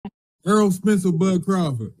Errol Spence or Bud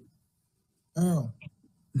Crawford? Errol.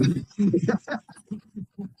 He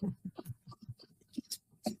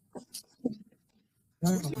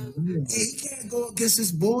can't go against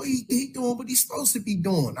his boy. He doing what he's supposed to be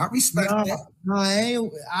doing. I respect that.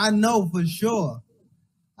 No, I know for sure.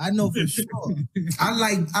 I'm going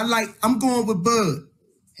with Bud.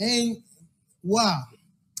 Hey, wow.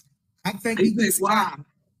 I think he just wow.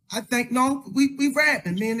 I think no, we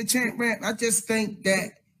rapping, me and the champ rap. I just think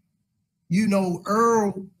that,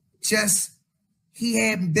 Earl he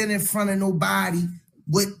hadn't been in front of nobody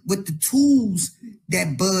with the tools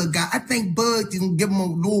that Bud got. I think Bud can give him a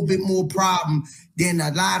little bit more problem than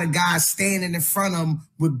a lot of guys standing in front of him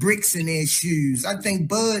with bricks in their shoes. I think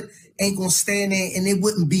Bud ain't gonna stand there, and it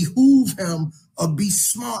wouldn't behoove him or be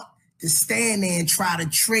smart to stand there and try to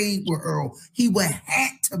trade with Errol. He would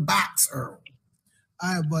have to box Errol.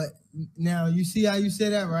 All right, but now you see how you say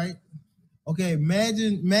that, right? Okay,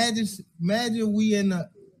 imagine we in a,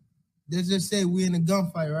 let's just say we in a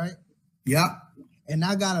gunfight, right? Yeah. And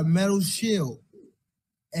I got a metal shield,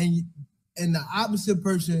 and the opposite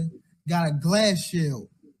person got a glass shield.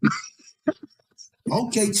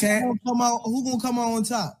 Okay, Chad. Who gonna come out on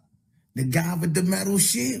top? The guy with the metal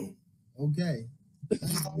shield. Okay.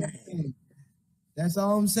 That's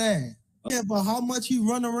all I'm saying. Yeah, but how much he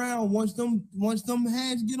run around once them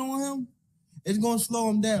hands get on him, it's gonna slow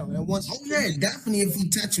him down. And once definitely if he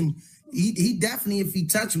touch him, he definitely if he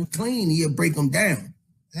touch him clean, he'll break him down.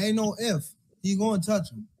 Ain't no if. He gonna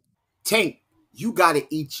touch him. Tank, you gotta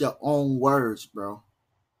eat your own words, bro.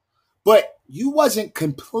 But you wasn't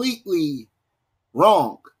completely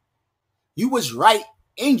wrong. You was right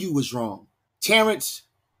and you was wrong. Terrence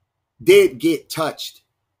did get touched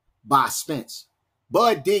by Spence.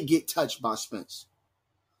 Bud did get touched by Spence.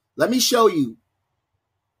 Let me show you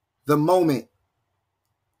the moment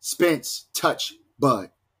Spence touched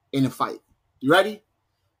Bud in the fight. You ready?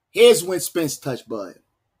 Here's when Spence touched Bud.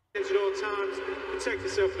 At all times, protect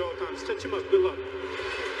yourself at all times. Touch him up. Good luck.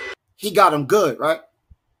 He got him good, right?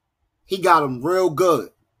 He got him real good.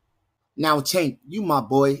 Now, Tank, you my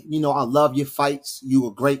boy. You know I love your fights. You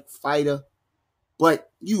a great fighter.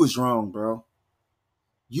 But you was wrong, bro.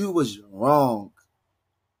 You was wrong.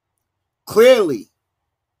 Clearly,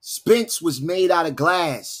 Spence was made out of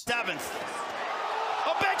glass. Seventh.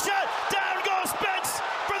 A big shot. Down goes Spence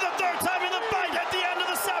for the third time in the fight at the end of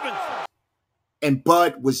the seventh. And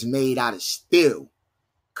Bud was made out of steel.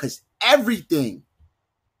 Because everything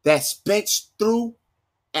that Spence threw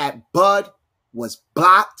at Bud was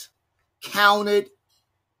blocked, countered,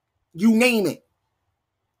 you name it.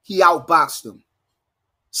 He outboxed him.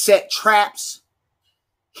 Set traps.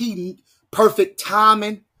 Perfect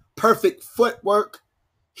timing, perfect footwork.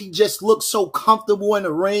 He just looked so comfortable in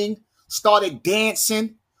the ring. Started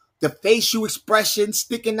dancing. The facial expression,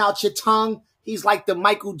 sticking out your tongue. He's like the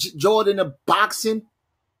Michael Jordan of boxing.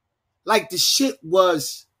 Like the shit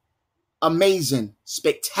was amazing,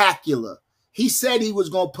 spectacular. He said he was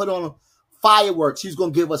going to put on fireworks. He was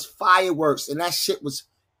going to give us fireworks. And that shit was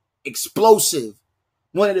explosive.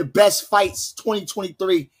 One of the best fights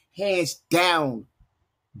 2023, hands down.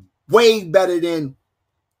 Way better than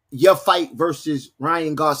your fight versus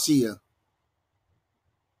Ryan Garcia.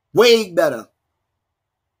 Way better.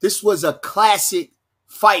 This was a classic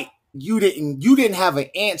fight. You didn't have an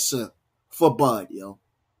answer for Bud, yo.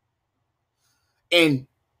 And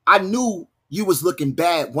I knew you was looking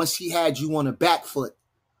bad once he had you on a back foot.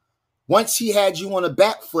 Once he had you on a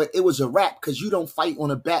back foot, it was a wrap because you don't fight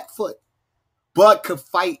on a back foot. Bud could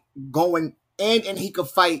fight going in and he could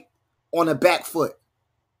fight on a back foot.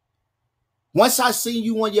 Once I seen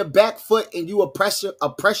you on your back foot and you a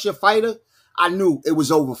pressure fighter, I knew it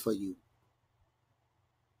was over for you.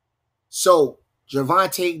 So,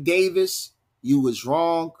 Gervonta Davis, you was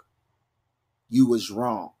wrong. You was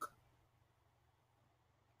wrong.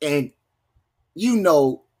 And you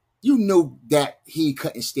knew that he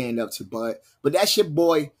couldn't stand up to Bud. But that's your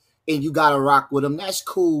boy, and you got to rock with him. That's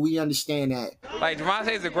cool. We understand that. Like,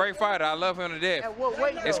 Gervonta's a great fighter. I love him to death.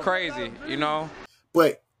 It's crazy, you know?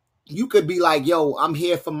 But you could be like, yo, I'm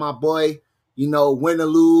here for my boy, you know, win or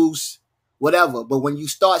lose, whatever. But when you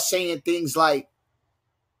start saying things like,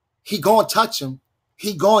 he gonna touch him,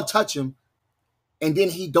 and then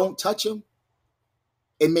he don't touch him,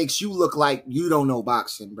 it makes you look like you don't know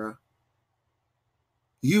boxing, bro.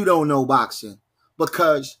 You don't know boxing.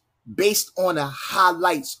 Because based on the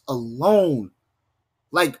highlights alone,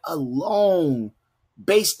 based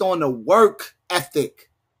on the work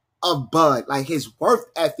ethic of Bud, like his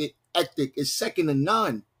work ethic is second to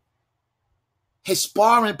none. His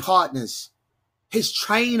sparring partners, his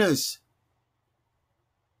trainers,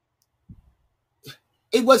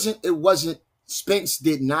 It wasn't. Spence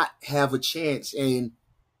did not have a chance. And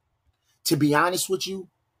to be honest with you,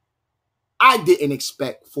 I didn't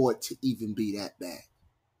expect for it to even be that bad.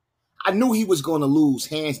 I knew he was going to lose,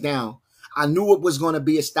 hands down. I knew it was going to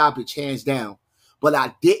be a stoppage, hands down. But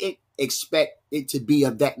I didn't expect it to be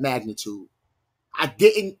of that magnitude. I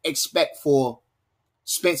didn't expect for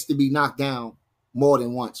Spence to be knocked down more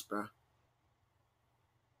than once, bro.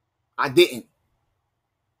 I didn't.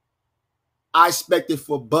 I expected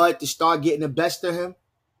for Bud to start getting the best of him,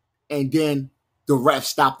 and then the ref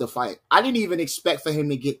stopped the fight. I didn't even expect for him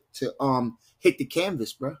to get to hit the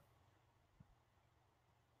canvas, bro.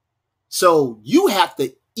 So you have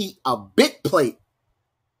to eat a big plate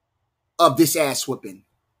of this ass whipping.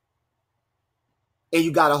 And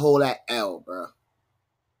you got to hold that L, bro.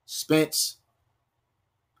 Spence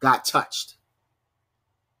got touched.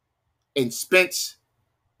 And Spence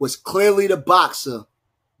was clearly the boxer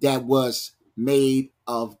that was made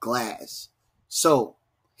of glass. So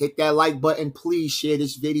hit that like button. Please share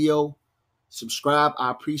this video. Subscribe.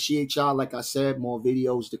 I appreciate y'all. Like I said, more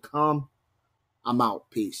videos to come. I'm out.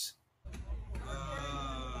 Peace.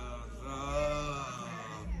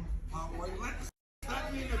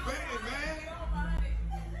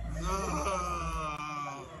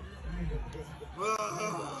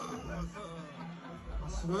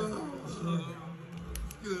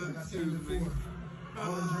 I'm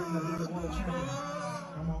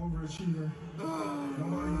an overachiever.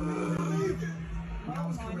 When I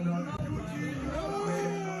was coming up, I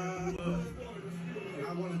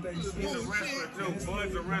want to thank Spence. He's a wrestler too.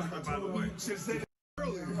 Bud's a wrestler, by the way. Should have said that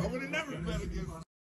earlier. I would have never bet against